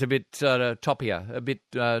 2B is a bit toppier, a bit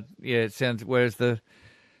it sounds. Whereas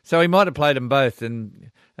so he might have played them both and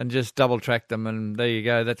just double tracked them, and there you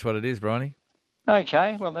go. That's what it is, Bryony.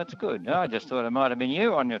 Okay, well that's good. I just thought it might have been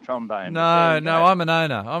you on your trombone. No, I'm an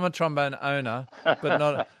owner. I'm a trombone owner,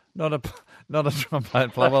 but not a trombone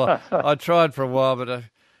player. Well, I tried for a while, but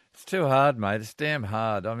it's too hard, mate. It's damn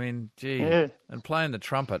hard. I mean, gee, yeah. And playing the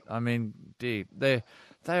trumpet. I mean, gee, they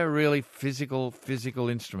are really physical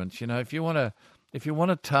instruments. You know, if you want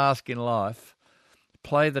a task in life,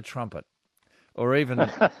 play the trumpet. Or even, or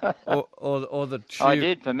the tube. I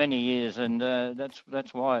did for many years, and that's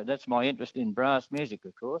my interest in brass music,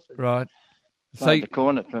 of course. Right. Played the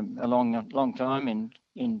cornet for a long time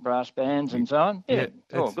in brass bands and so on. Yeah,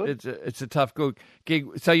 it's all good. It's a tough gig.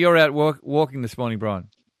 So you're out walking this morning, Brian?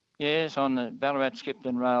 Yes, on the Ballarat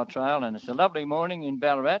Skipton Rail Trail, and it's a lovely morning in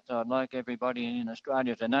Ballarat. I'd like everybody in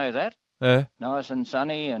Australia to know that. Yeah. Nice and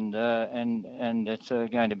sunny, and it's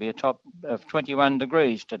going to be a top of 21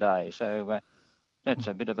 degrees today. So. That's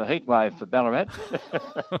a bit of a heat wave for Ballarat.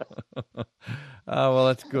 Oh, well,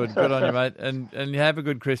 that's good. Good on you, mate. And you have a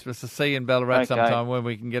good Christmas. I'll see you in Ballarat sometime when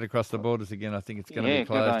we can get across the borders again. I think it's going to be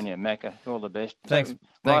closed. Yeah, good on you, Macca. All the best. Thanks.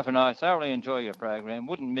 Wife and I thoroughly enjoy your program.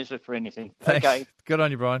 Wouldn't miss it for anything. Thanks. Okay. Good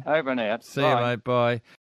on you, Brian. Over and out. See you, mate. Bye.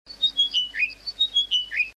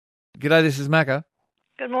 G'day, this is Macca.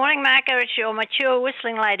 Good morning, Macca. It's your mature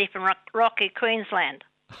whistling lady from Rocky, Queensland.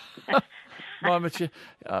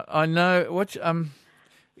 I know.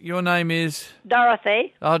 Your name is?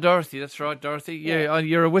 Dorothy. Oh, Dorothy. That's right, Dorothy. Yeah,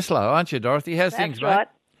 you're a whistler, aren't you, Dorothy? How's things, mate?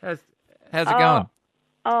 That's right. How's it going?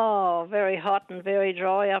 Oh, very hot and very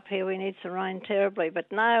dry up here. We need some rain terribly.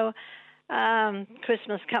 But no,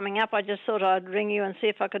 Christmas coming up, I just thought I'd ring you and see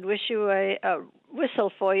if I could wish you a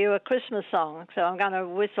whistle for you, a Christmas song. So I'm going to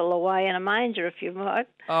whistle Away in a Manger, if you might.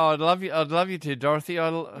 Oh, I'd love you to, Dorothy.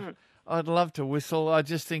 I'd love to whistle. I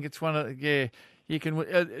just think it's one of you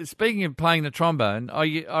can. Speaking of playing the trombone, I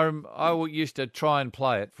used to try and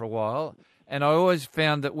play it for a while, and I always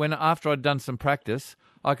found that after I'd done some practice,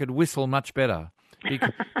 I could whistle much better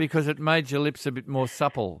because it made your lips a bit more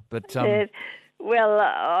supple. But well,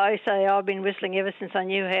 I say I've been whistling ever since I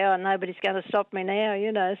knew how, and nobody's going to stop me now,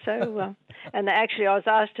 So, and actually, I was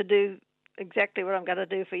asked to do exactly what I'm going to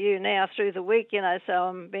do for you now through the week, So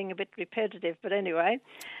I'm being a bit repetitive, but anyway.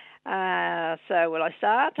 So will I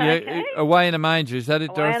start? Yeah, okay. Away in a Manger, is that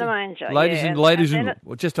it, Dorothy? Away in a Manger, ladies and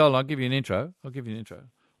well, just hold on, I'll give you an intro.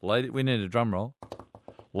 We need a drum roll.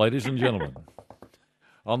 Ladies and gentlemen,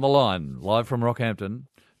 on the line, live from Rockhampton,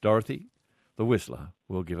 Dorothy, the Whistler,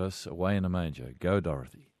 will give us Away in a Manger. Go,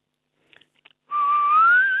 Dorothy.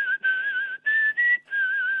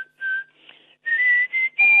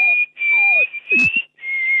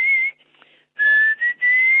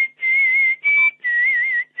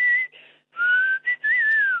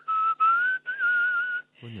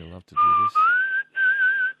 Wouldn't you love to do this?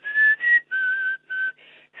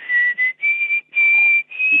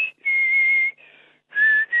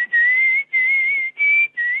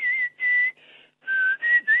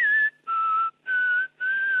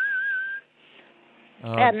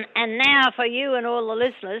 And now for you and all the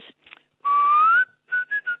listeners.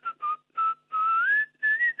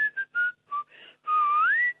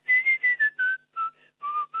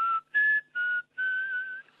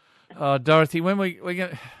 Dorothy, when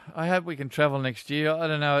I hope we can travel next year. I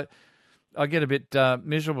don't know. I get a bit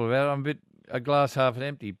miserable about it. I'm a glass half an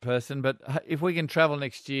empty person. But if we can travel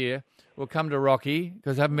next year, we'll come to Rocky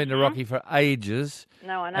because I haven't been to Rocky for ages.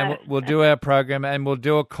 No, I know. And we'll do our program and we'll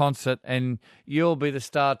do a concert and you'll be the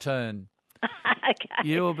star turn. Okay.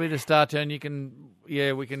 You'll be the star turn. We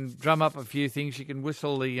can drum up a few things. You can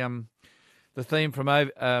whistle the theme from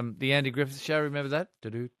the Andy Griffith Show. Remember that?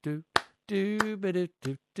 Do-do-do.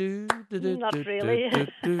 Not really.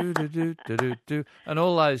 And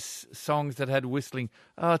all those songs that had whistling.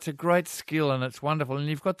 Oh, it's a great skill and it's wonderful. And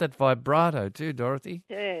you've got that vibrato too, Dorothy.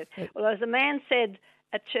 Yes. Well, as a man said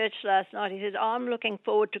at church last night, he said, I'm looking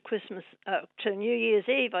forward to Christmas, to New Year's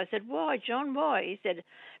Eve. I said, why, John, why? He said,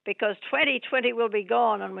 because 2020 will be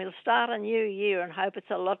gone and we'll start a new year and hope it's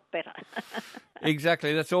a lot better.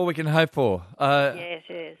 Exactly. That's all we can hope for.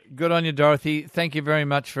 Yes. Good on you, Dorothy. Thank you very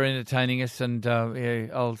much for entertaining us and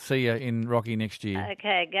I'll see you in Rocky next year.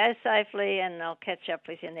 Okay, go safely and I'll catch up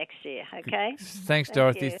with you next year, okay? Thanks,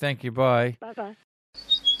 Dorothy. Thank you. Bye. Bye-bye.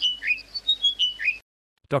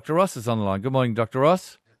 Dr. Ross is on the line. Good morning, Dr.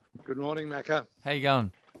 Ross. Good morning, Macca. How you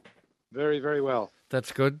going? Very, very well.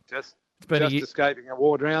 That's good. Just escaping a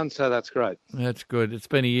ward round, so that's great. That's good. It's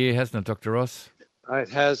been a year, hasn't it, Dr. Ross? It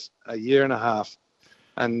has, a year and a half.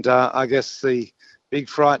 And I guess the big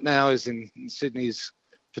fright now is in Sydney's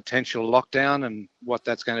potential lockdown and what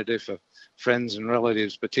that's going to do for friends and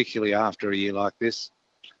relatives, particularly after a year like this.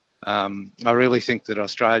 I really think that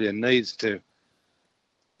Australia needs to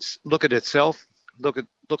look at itself, look at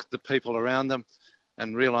the people around them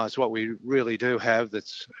and realise what we really do have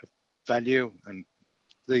that's value and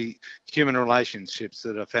the human relationships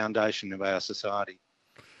that are foundation of our society.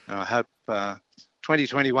 And I hope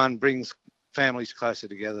 2021 brings families closer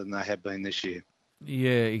together than they have been this year.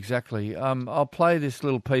 Yeah, exactly. I'll play this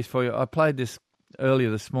little piece for you. I played this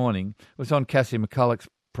earlier this morning. It was on Cassie McCulloch's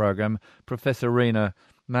program, Professor Rena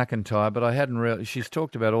McIntyre, but I hadn't really... She's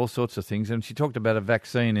talked about all sorts of things, and she talked about a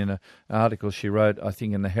vaccine in an article she wrote, I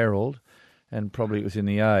think, in the Herald, and probably it was in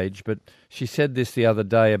the Age, but she said this the other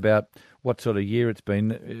day about what sort of year it's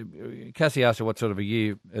been. Cassie asked her what sort of a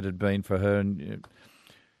year it had been for her, and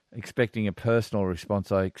expecting a personal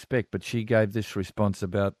response, I expect, but she gave this response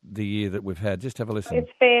about the year that we've had. Just have a listen.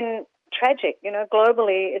 It's been tragic.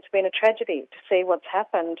 Globally, it's been a tragedy to see what's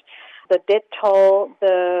happened. The death toll,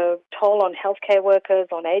 the toll on healthcare workers,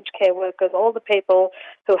 on aged care workers, all the people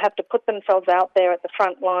who have to put themselves out there at the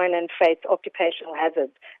front line and face occupational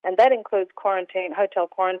hazards. And that includes hotel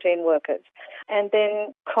quarantine workers. And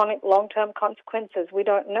then chronic long-term consequences. We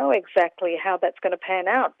don't know exactly how that's going to pan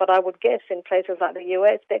out, but I would guess in places like the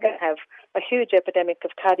US, they're going to have a huge epidemic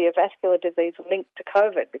of cardiovascular disease linked to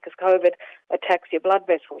COVID because COVID attacks your blood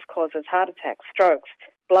vessels, causes heart attacks, strokes,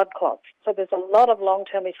 blood clots. So there's a lot of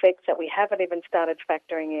long-term effects that we haven't even started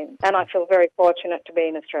factoring in. And I feel very fortunate to be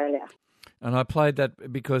in Australia. And I played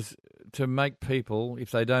that because to make people,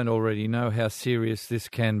 if they don't already know, how serious this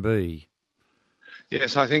can be.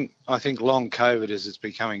 Yes, I think long COVID, as it's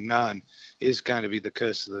becoming known, is going to be the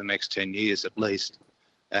curse of the next 10 years at least.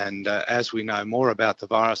 And as we know more about the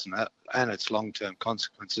virus and its long-term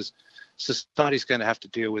consequences, society's going to have to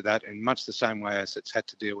deal with that in much the same way as it's had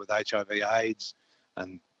to deal with HIV/AIDS,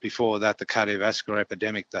 and before that the cardiovascular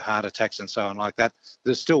epidemic, the heart attacks and so on like that.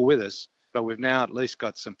 They're still with us, but we've now at least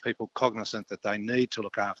got some people cognizant that they need to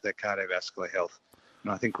look after their cardiovascular health.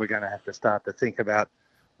 And I think we're going to have to start to think about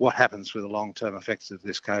what happens with the long-term effects of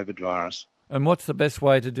this COVID virus. And what's the best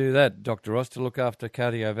way to do that, Dr. Ross, to look after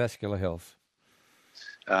cardiovascular health?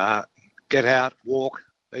 Get out, walk,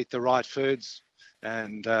 eat the right foods,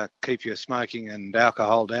 and keep your smoking and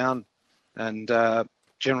alcohol down, and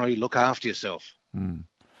generally look after yourself.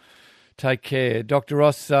 Take care. Dr.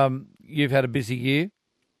 Ross, you've had a busy year.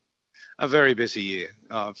 A very busy year.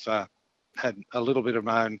 I've had a little bit of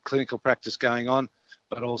my own clinical practice going on,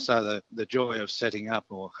 but also the joy of setting up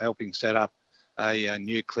or helping set up a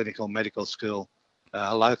new clinical medical school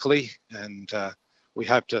locally, and we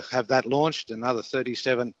hope to have that launched. Another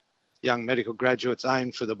 37 young medical graduates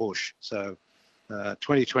aimed for the bush. So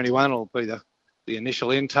 2021 will be the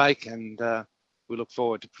initial intake, and we look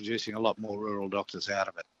forward to producing a lot more rural doctors out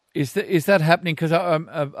of it. Is that happening? Because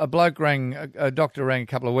a doctor rang a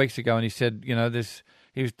couple of weeks ago, and he said,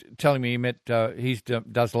 he was telling me he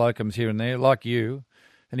does locums here and there, like you.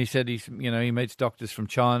 And he said he meets doctors from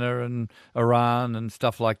China and Iran and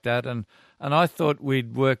stuff like that. And I thought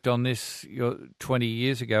we'd worked on this 20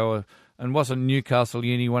 years ago, and wasn't Newcastle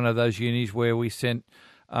Uni one of those unis where we sent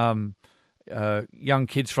young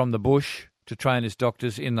kids from the bush to train as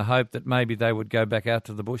doctors in the hope that maybe they would go back out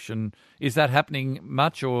to the bush? And is that happening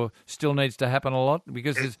much, or still needs to happen a lot?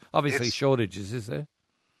 Because there's obviously shortages, is there?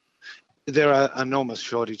 There are enormous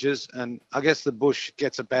shortages, and I guess the bush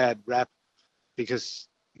gets a bad rap because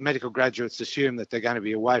medical graduates assume that they're going to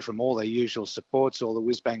be away from all their usual supports, all the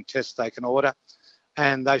whiz-bang tests they can order,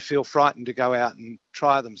 and they feel frightened to go out and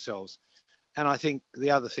try themselves. And I think the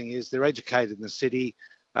other thing is they're educated in the city,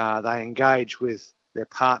 they engage with their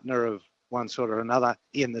partner of one sort or another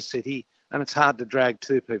in the city, and it's hard to drag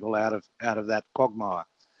two people out of that quagmire.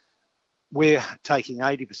 We're taking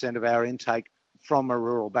 80% of our intake from a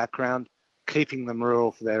rural background, keeping them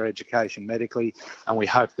rural for their education medically, and we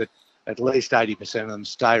hope that at least 80% of them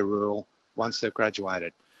stay rural once they've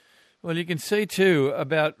graduated. Well, you can see too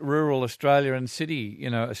about rural Australia and city,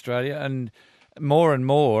 Australia, and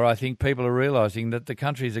more, I think people are realising that the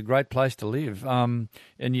country is a great place to live, and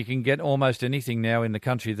you can get almost anything now in the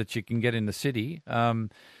country that you can get in the city.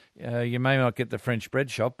 You may not get the French bread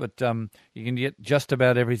shop, but you can get just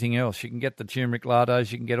about everything else. You can get the turmeric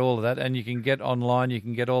lattes, you can get all of that, and you can get online, you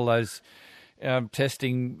can get all those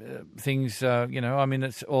testing things,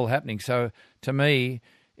 it's all happening. So to me,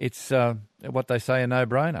 it's what they say, a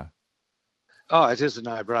no-brainer. Oh, it is a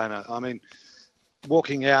no-brainer. I mean,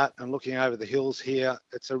 walking out and looking over the hills here,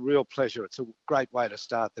 it's a real pleasure. It's a great way to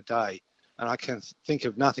start the day. And I can think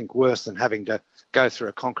of nothing worse than having to go through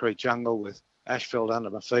a concrete jungle with asphalt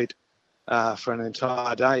under my feet for an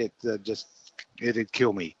entire day. It'd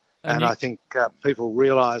kill me. And I think people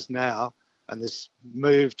realise now, and this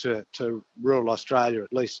move to rural Australia,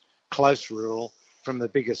 at least close rural, from the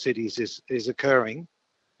bigger cities is occurring.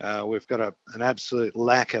 We've got an absolute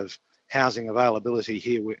lack of housing availability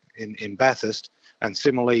here in Bathurst, and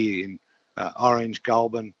similarly in Orange,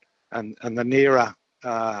 Goulburn, and the nearer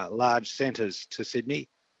large centres to Sydney.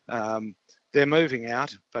 They're moving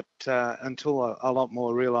out, but until a lot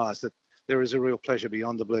more realise that there is a real pleasure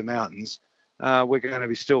beyond the Blue Mountains, we're going to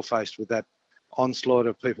be still faced with that onslaught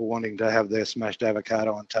of people wanting to have their smashed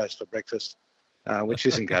avocado on toast for breakfast, which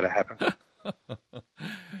isn't going to happen.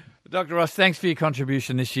 Dr. Ross, thanks for your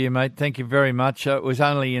contribution this year, mate. Thank you very much. It was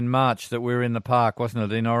only in March that we were in the park, wasn't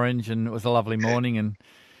it, in Orange, and it was a lovely morning, and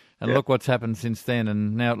look what's happened since then,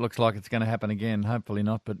 and now it looks like it's going to happen again. Hopefully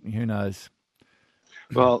not, but who knows.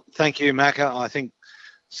 Well, thank you, Macca. I think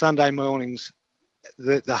Sunday mornings,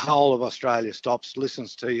 the whole of Australia stops,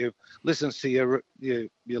 listens to your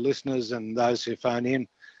listeners and those who phone in,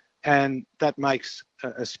 and that makes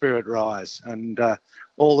a spirit rise. And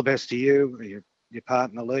all the best to you, your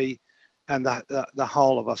partner Lee, and the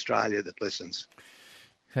whole of Australia that listens.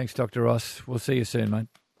 Thanks, Dr. Ross. We'll see you soon, mate.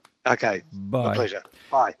 Okay. Bye. My pleasure.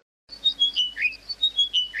 Bye.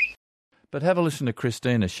 But have a listen to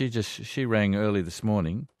Christina. She rang early this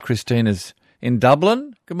morning. Christina's in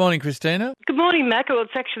Dublin. Good morning, Christina. Good morning, Mac. Well,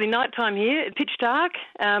 it's actually night time here. It's pitch dark.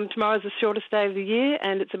 Tomorrow's the shortest day of the year,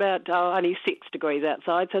 and it's about only 6 degrees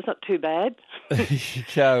outside, so it's not too bad.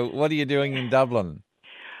 So what are you doing in Dublin?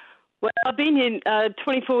 Well, I've been here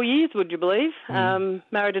 24 years, would you believe?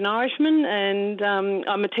 Married an Irishman, and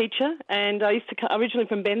I'm a teacher, and I used to come originally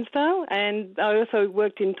from Bensdale, and I also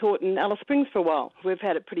worked in Taunton, Alice Springs for a while. We've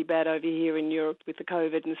had it pretty bad over here in Europe with the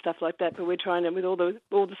COVID and stuff like that, but we're trying to, with all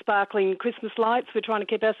the sparkling Christmas lights, we're trying to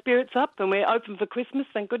keep our spirits up, and we're open for Christmas,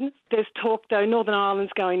 thank goodness. There's talk, though, Northern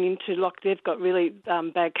Ireland's going into lock. They've got really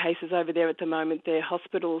bad cases over there at the moment. Their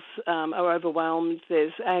hospitals are overwhelmed.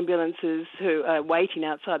 There's ambulances who are waiting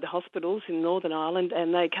outside the hospitals in Northern Ireland,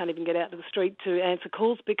 and they can't even get out to the street to answer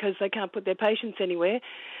calls because they can't put their patients anywhere.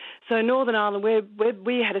 So Northern Ireland,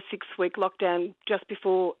 we had a 6-week lockdown just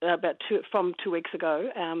before, from 2 weeks ago.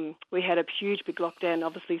 We had a huge big lockdown,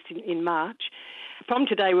 obviously, in March. From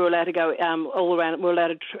today, we're allowed to go all around. We're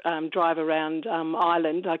allowed to drive around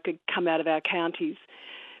Ireland. I could come out of our counties.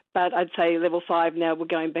 But I'd say level 5 now we're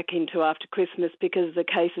going back into after Christmas because the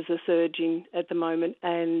cases are surging at the moment,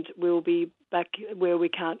 and we'll be back where we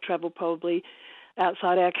can't travel probably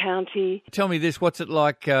outside our county. Tell me this, what's it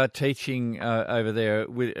like teaching over there,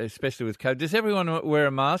 especially with COVID? Does everyone wear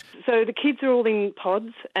a mask? So the kids are all in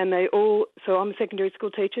pods, and so I'm a secondary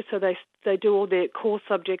school teacher, so they do all their core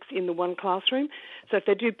subjects in the one classroom. So if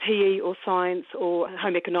they do PE or science or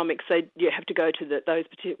home economics, you have to go to those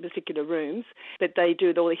particular rooms. But they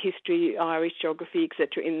do all the history, Irish, geography,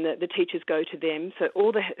 etc. The teachers go to them. So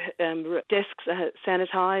all the desks are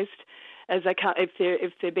sanitised. As they can't,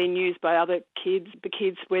 if they're being used by other kids, the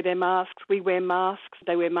kids wear their masks. We wear masks.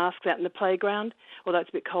 They wear masks out in the playground, although it's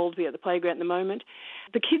a bit cold here at the playground at the moment.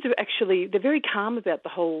 The kids are they're very calm about the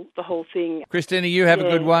whole thing. Christina, you have a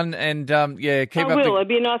good one, and keep up. It'll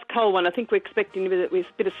be a nice cold one. I think we're expecting a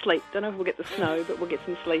bit of sleet. Don't know if we'll get the snow, but we'll get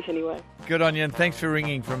some sleet anyway. Good on you, and thanks for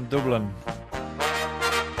ringing from Dublin.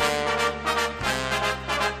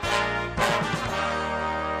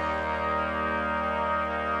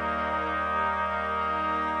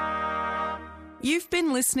 You've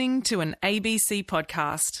been listening to an ABC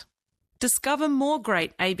podcast. Discover more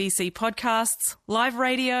great ABC podcasts, live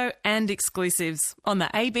radio and exclusives on the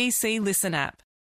ABC Listen app.